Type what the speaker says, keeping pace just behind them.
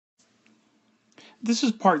This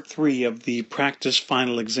is part 3 of the practice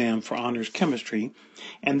final exam for honors chemistry,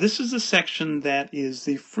 and this is the section that is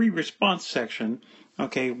the free response section,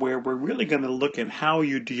 okay, where we're really going to look at how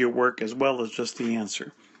you do your work as well as just the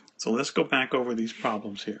answer. So let's go back over these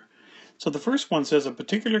problems here. So the first one says a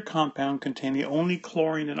particular compound containing only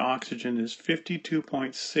chlorine and oxygen is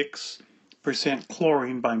 52.6%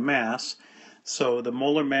 chlorine by mass. So the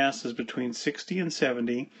molar mass is between 60 and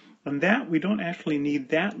 70, and that we don't actually need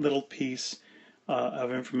that little piece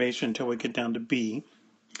of information until we get down to B.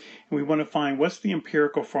 And we want to find what's the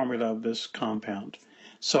empirical formula of this compound.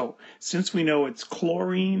 So since we know it's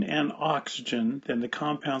chlorine and oxygen, then the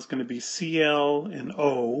compound's going to be Cl and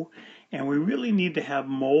O, and we really need to have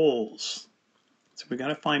moles. So we got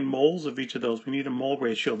to find moles of each of those. We need a mole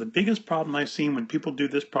ratio. The biggest problem I've seen when people do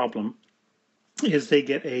this problem is they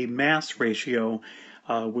get a mass ratio,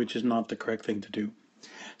 which is not the correct thing to do.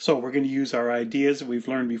 So we're going to use our ideas that we've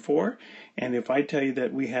learned before, and if I tell you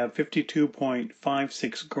that we have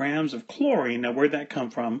 52.56 grams of chlorine, now where'd that come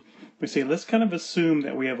from? We say let's kind of assume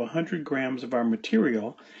that we have 100 grams of our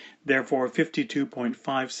material, therefore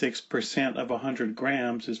 52.56% of 100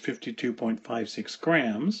 grams is 52.56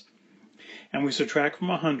 grams, and we subtract from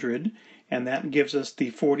 100, and that gives us the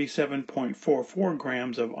 47.44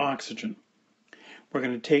 grams of oxygen. We're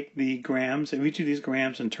going to take the grams of each of these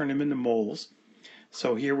grams and turn them into moles.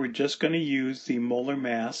 So here we're just going to use the molar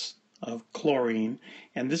mass of chlorine,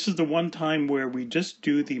 and this is the one time where we just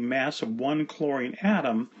do the mass of one chlorine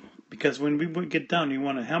atom, because when we get done, we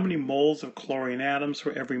want to how many moles of chlorine atoms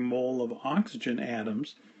for every mole of oxygen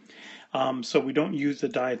atoms. So we don't use the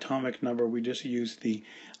diatomic number, we just use the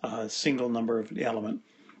single number of the element.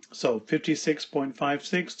 So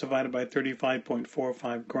 56.56 divided by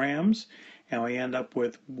 35.45 grams, and we end up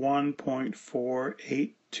with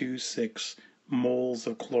 1.4826 moles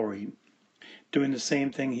of chlorine. Doing the same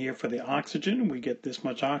thing here for the oxygen, we get this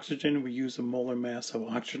much oxygen, we use the molar mass of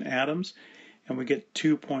oxygen atoms, and we get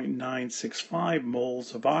 2.965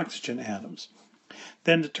 moles of oxygen atoms.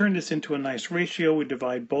 Then to turn this into a nice ratio, we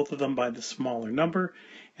divide both of them by the smaller number,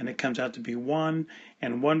 and it comes out to be 1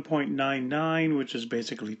 and 1.99, which is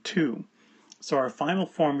basically 2. So our final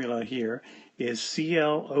formula here is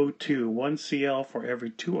ClO2, 1 Cl for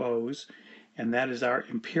every 2 O's, and that is our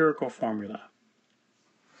empirical formula.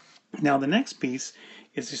 Now the next piece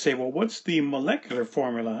is to say, well, what's the molecular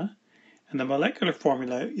formula? And the molecular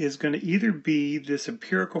formula is going to either be this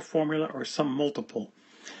empirical formula or some multiple.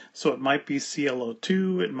 So it might be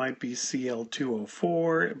ClO2, it might be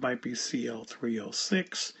Cl2O4, it might be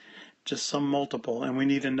Cl3O6, just some multiple. And we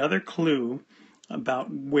need another clue about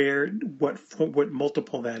what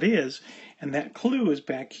multiple that is. And that clue is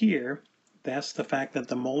back here. That's the fact that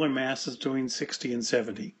the molar mass is doing 60 and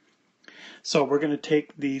 70. So we're going to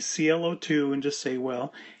take the ClO2 and just say,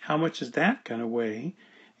 well, how much is that going to weigh?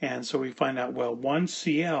 And so we find out, well, 1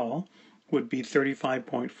 Cl would be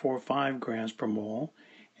 35.45 grams per mole,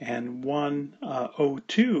 and 1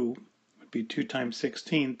 O2 would be 2 times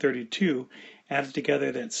 16, 32. Added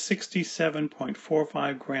together, that's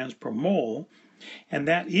 67.45 grams per mole, and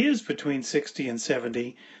that is between 60 and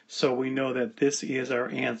 70, so we know that this is our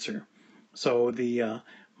answer. So the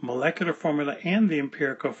molecular formula and the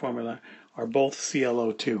empirical formula are both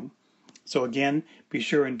ClO2. So again, be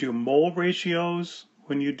sure and do mole ratios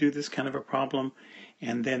when you do this kind of a problem,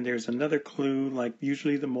 and then there's another clue, like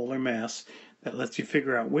usually the molar mass, that lets you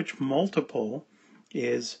figure out which multiple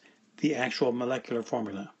is the actual molecular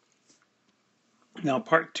formula. Now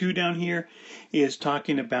part 2 down here is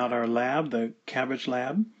talking about our lab, the cabbage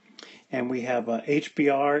lab, and we have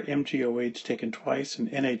HBr, MgOH taken twice, and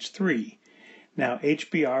NH3. Now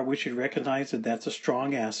HBr, we should recognize that that's a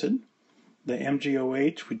strong acid. The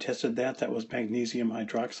MgOH, we tested that was magnesium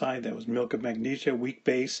hydroxide, that was milk of magnesia, weak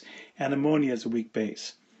base, and ammonia is a weak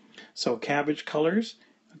base. So cabbage colors,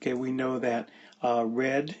 okay, we know that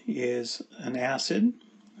red is an acid,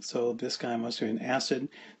 so this guy must be an acid.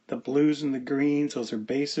 The blues and the greens, those are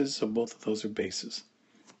bases, so both of those are bases.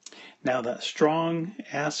 Now the strong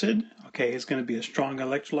acid, okay, is going to be a strong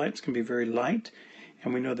electrolyte, it's going to be very light,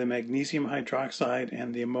 and we know the magnesium hydroxide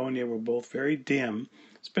and the ammonia were both very dim,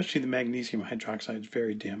 especially the magnesium hydroxide is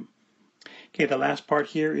very dim. Okay, the last part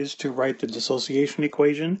here is to write the dissociation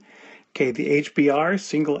equation. Okay, the HBr,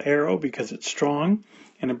 single arrow because it's strong,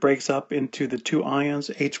 and it breaks up into the two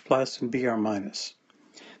ions, H plus and Br minus.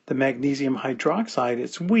 The magnesium hydroxide,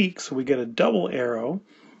 it's weak, so we get a double arrow,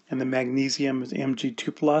 and the magnesium is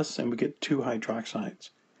Mg2 plus, and we get 2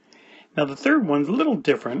 hydroxides. Now the third one's a little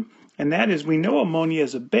different, and that is we know ammonia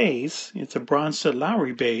is a base, it's a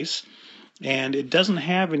Bronsted-Lowry base, and it doesn't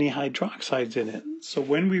have any hydroxides in it. So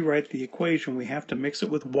when we write the equation, we have to mix it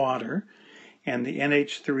with water, And the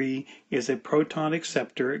NH3 is a proton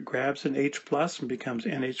acceptor. It grabs an H plus and becomes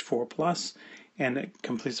NH4 plus, and it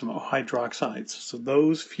completes some hydroxides. So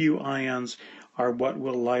those few ions are what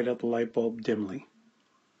will light up the light bulb dimly.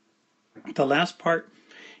 The last part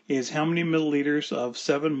is how many milliliters of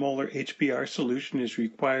 7 molar HBr solution is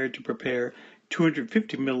required to prepare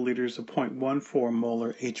 250 milliliters of 0.14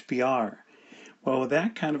 molar HBr. Well, with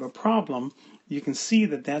that kind of a problem, you can see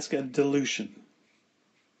that that's got dilution.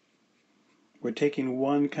 We're taking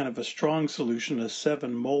one kind of a strong solution, a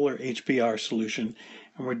 7 molar HBr solution,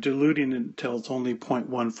 and we're diluting it until it's only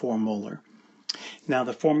 0.14 molar. Now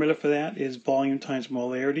the formula for that is volume times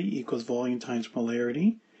molarity equals volume times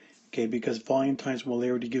molarity. Okay, because volume times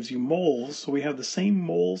molarity gives you moles, so we have the same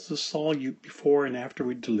moles of solute before and after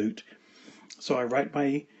we dilute. So I write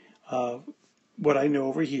my what I know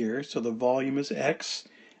over here. So the volume is X,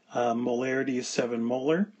 molarity is 7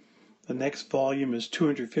 molar. The next volume is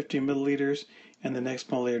 250 milliliters, and the next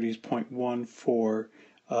molarity is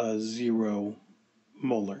 0.140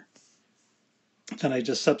 molar. Then I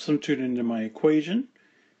just substitute into my equation.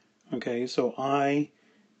 Okay, so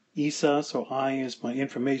ESA, so I is my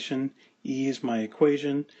information, E is my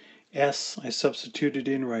equation, S I substituted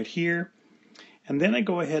in right here. And then I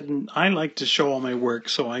go ahead and I like to show all my work,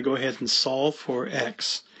 so I go ahead and solve for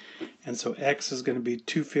X. And so X is going to be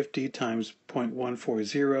 250 times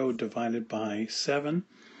 0.140 divided by 7.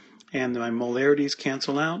 And my molarities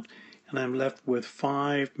cancel out, and I'm left with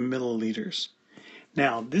 5 milliliters.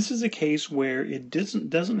 Now, this is a case where it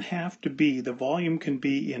doesn't have to be, the volume can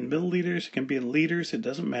be in milliliters, it can be in liters, it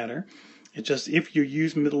doesn't matter. It's just if you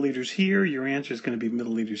use milliliters here, your answer is going to be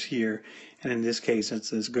milliliters here. And in this case,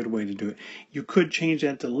 it's a good way to do it. You could change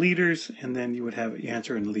that to liters, and then you would have the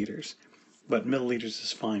answer in liters. But milliliters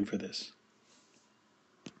is fine for this.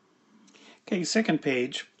 Okay, second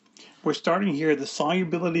page. We're starting here. The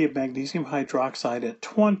solubility of magnesium hydroxide at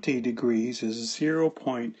 20 degrees is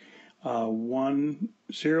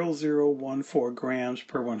 0.0014 grams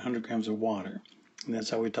per 100 grams of water. And that's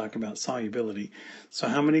how we talk about solubility. So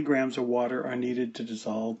how many grams of water are needed to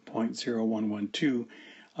dissolve 0.0112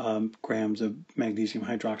 grams of magnesium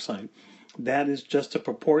hydroxide? That is just a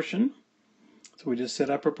proportion. So we just set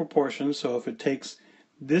up a proportion. So if it takes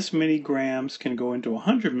this many grams can go into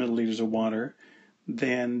 100 milliliters of water,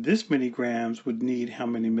 then this many grams would need how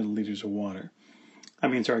many milliliters of water?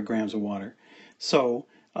 Grams of water. So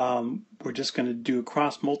we're just going to do a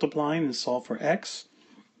cross multiplying and solve for X.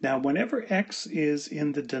 Now, whenever X is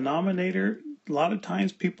in the denominator, a lot of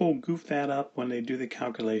times people goof that up when they do the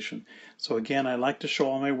calculation. So again, I like to show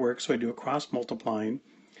all my work, so I do a cross multiplying.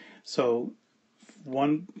 So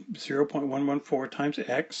 0.114 times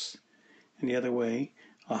X, and the other way,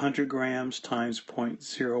 100 grams times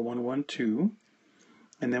 0.0112.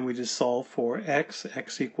 And then we just solve for X.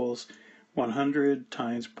 X equals 100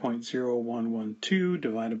 times 0.0112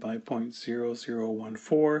 divided by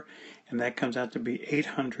 0.0014, and that comes out to be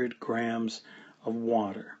 800 grams of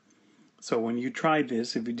water. So when you tried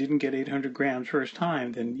this, if you didn't get 800 grams first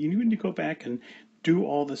time, then you need to go back and do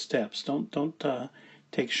all the steps. Don't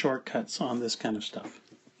take shortcuts on this kind of stuff.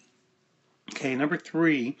 Okay, number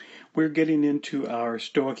 3, we're getting into our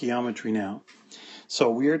stoichiometry now. So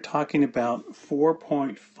we are talking about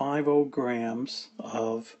 4.50 grams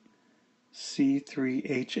of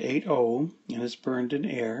C3H8O, and it's burned in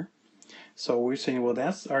air. So we're saying, well,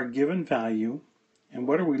 that's our given value. And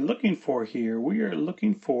what are we looking for here? We are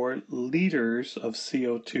looking for liters of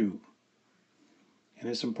CO2. And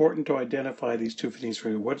it's important to identify these two things.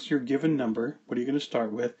 What's your given number? What are you going to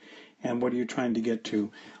start with? And what are you trying to get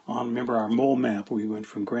to? Remember our mole map, we went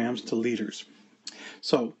from grams to liters.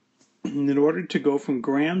 So in order to go from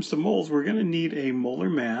grams to moles, we're going to need a molar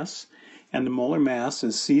mass. And the molar mass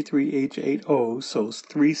is C3H8O, so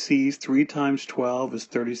 3 C's, 3 times 12 is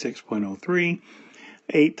 36.03,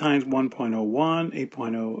 8 times 1.01,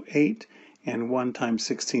 8.08, and 1 times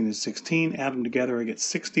 16 is 16. Add them together, I get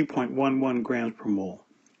 60.11 grams per mole.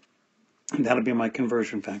 And that'll be my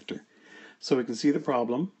conversion factor. So we can see the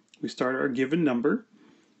problem. We start our given number.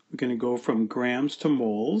 We're going to go from grams to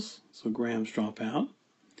moles, so grams drop out.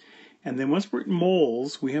 And then once we're at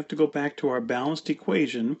moles, we have to go back to our balanced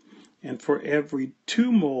equation. And for every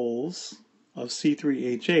 2 moles of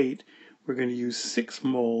C3H8, we're going to use 6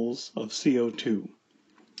 moles of CO2.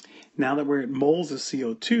 Now that we're at moles of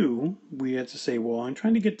CO2, we have to say, well, I'm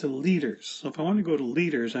trying to get to liters. So if I want to go to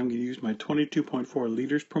liters, I'm going to use my 22.4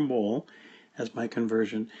 liters per mole as my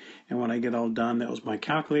conversion. And when I get all done, that was my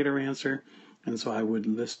calculator answer. And so I would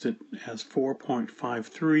list it as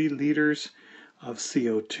 4.53 liters of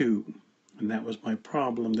CO2. And that was my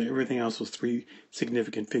problem. Everything else was 3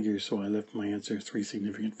 significant figures, so I left my answer 3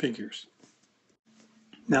 significant figures.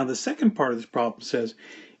 Now the second part of this problem says,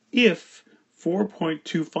 if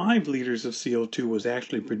 4.25 liters of CO2 was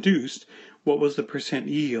actually produced, what was the percent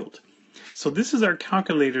yield? So this is our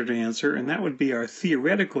calculated answer, and that would be our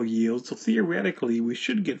theoretical yield. So theoretically, we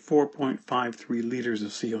should get 4.53 liters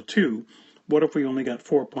of CO2. What if we only got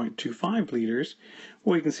 4.25 liters?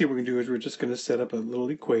 What we can see what we're going to do is we're just going to set up a little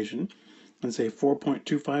equation and say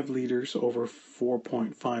 4.25 liters over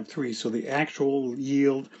 4.53. So the actual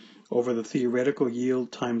yield over the theoretical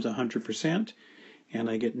yield times 100%, and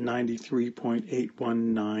I get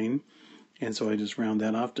 93.819. And so I just round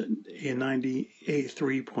that off to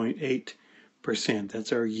 93.8%.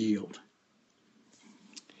 That's our yield.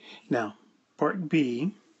 Now, part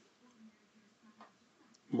B,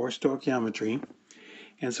 more stoichiometry.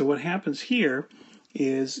 And so what happens here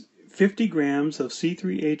is 50 grams of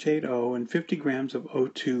C3H8O and 50 grams of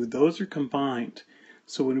O2, those are combined.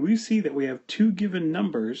 So when we see that we have two given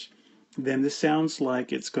numbers, then this sounds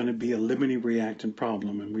like it's going to be a limiting reactant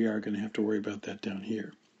problem, and we are going to have to worry about that down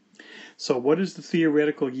here. So what is the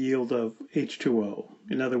theoretical yield of H2O?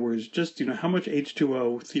 In other words, just how much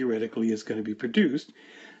H2O theoretically is going to be produced.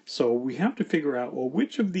 So we have to figure out, well,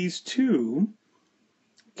 which of these two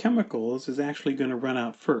chemicals is actually going to run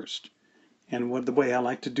out first. And the way I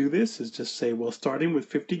like to do this is just say, well, starting with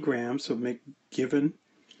 50 grams, so given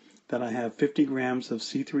that I have 50 grams of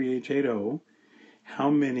C3H8O, how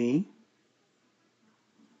many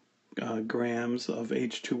grams of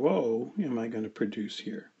H2O am I going to produce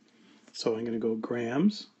here? So I'm going to go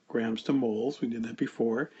grams to moles. We did that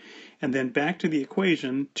before. And then back to the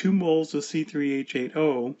equation, 2 moles of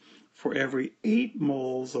C3H8O for every 8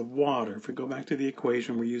 moles of water. If we go back to the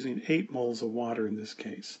equation, we're using 8 moles of water in this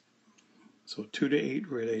case. So 2 to 8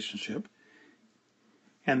 relationship.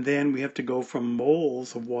 And then we have to go from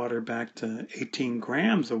moles of water back to 18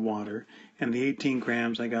 grams of water. And the 18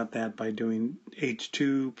 grams, I got that by doing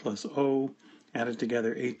H2 plus O, added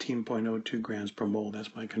together 18.02 grams per mole.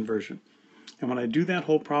 That's my conversion. And when I do that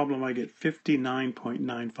whole problem, I get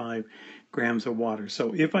 59.95 grams of water.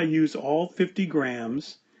 So if I use all 50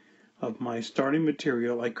 grams of my starting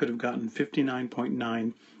material, I could have gotten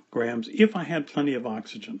 59.9 grams if I had plenty of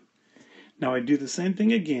oxygen. Now I do the same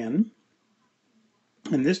thing again.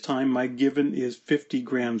 And this time my given is 50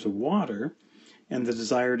 grams of water, and the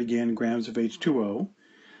desired again grams of H2O.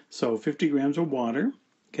 So 50 grams of water,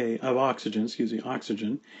 of oxygen,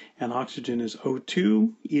 oxygen, and oxygen is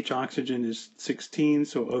O2. Each oxygen is 16,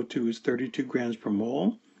 so O2 is 32 grams per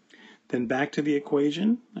mole. Then back to the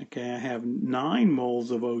equation, I have 9 moles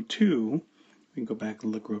of O2. We can go back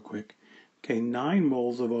and look real quick. 9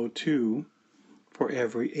 moles of O2 for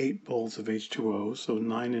every 8 moles of H2O. So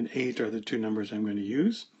 9 and 8 are the two numbers I'm going to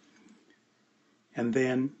use. And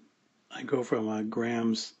then I go from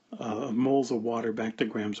moles of water back to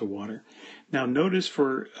grams of water. Now notice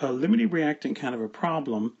for a limiting reactant kind of a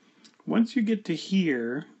problem, once you get to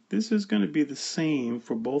here, this is going to be the same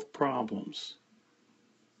for both problems.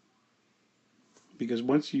 Because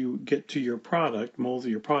once you get to your product, moles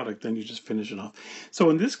of your product, then you just finish it off.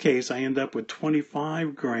 So in this case, I end up with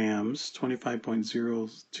 25 grams,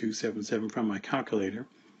 25.0277 from my calculator.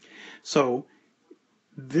 So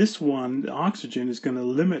this one, the oxygen, is going to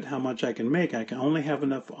limit how much I can make. I can only have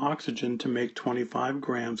enough oxygen to make 25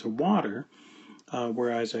 grams of water,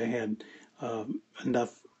 whereas I had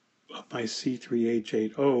enough of my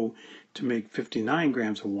C3H8O to make 59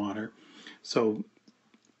 grams of water. So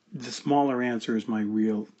the smaller answer is my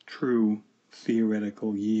real, true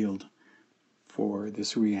theoretical yield for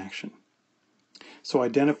this reaction. So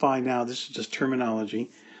identify now, this is just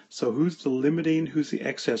terminology. So who's the limiting, who's the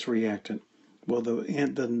excess reactant? Well,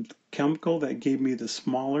 the chemical that gave me the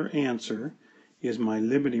smaller answer is my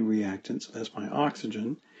limiting reactant, so that's my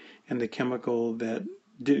oxygen. And the chemical that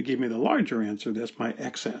gave me the larger answer, that's my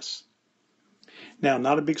excess. Now,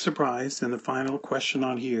 not a big surprise, and the final question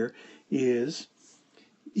on here is,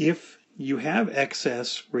 if you have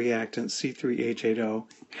excess reactant C3H8O,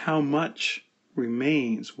 how much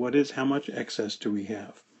remains? How much excess do we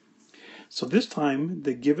have? So this time,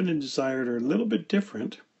 the given and desired are a little bit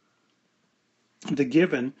different. The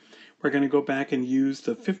given, we're going to go back and use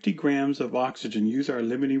the 50 grams of oxygen, use our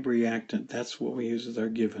limiting reactant. That's what we use as our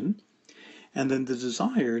given. And then the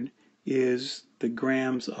desired is the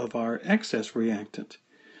grams of our excess reactant.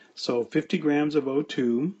 So 50 grams of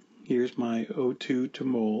O2. Here's my O2 to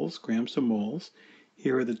moles, grams to moles.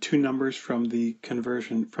 Here are the two numbers from the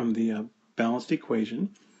conversion, from the balanced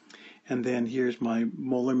equation. And then here's my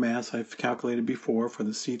molar mass I've calculated before for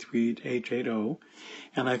the C3H8O.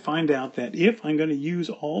 And I find out that if I'm going to use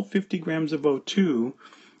all 50 grams of O2,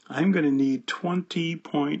 I'm going to need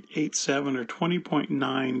 20.87 or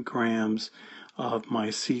 20.9 grams of my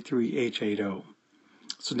C3H8O.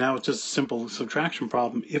 So now it's just a simple subtraction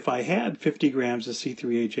problem. If I had 50 grams of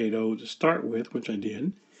C3H8O to start with, which I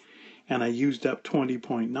did, and I used up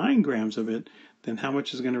 20.9 grams of it, then how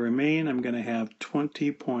much is going to remain? I'm going to have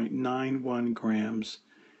 20.91 grams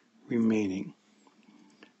remaining.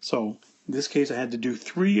 So in this case, I had to do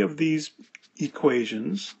 3 of these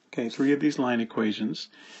equations, okay, 3 of these line equations,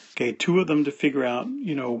 okay, 2 of them to figure out,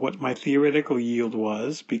 what my theoretical yield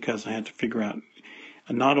was, because I had to figure out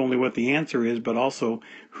not only what the answer is, but also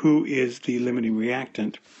who is the limiting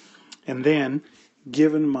reactant. And then,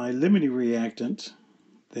 given my limiting reactant,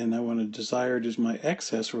 then I want to desired is my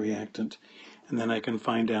excess reactant, and then I can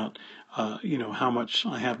find out, how much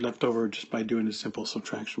I have left over just by doing a simple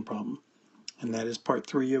subtraction problem. And that is part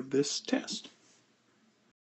 3 of this test.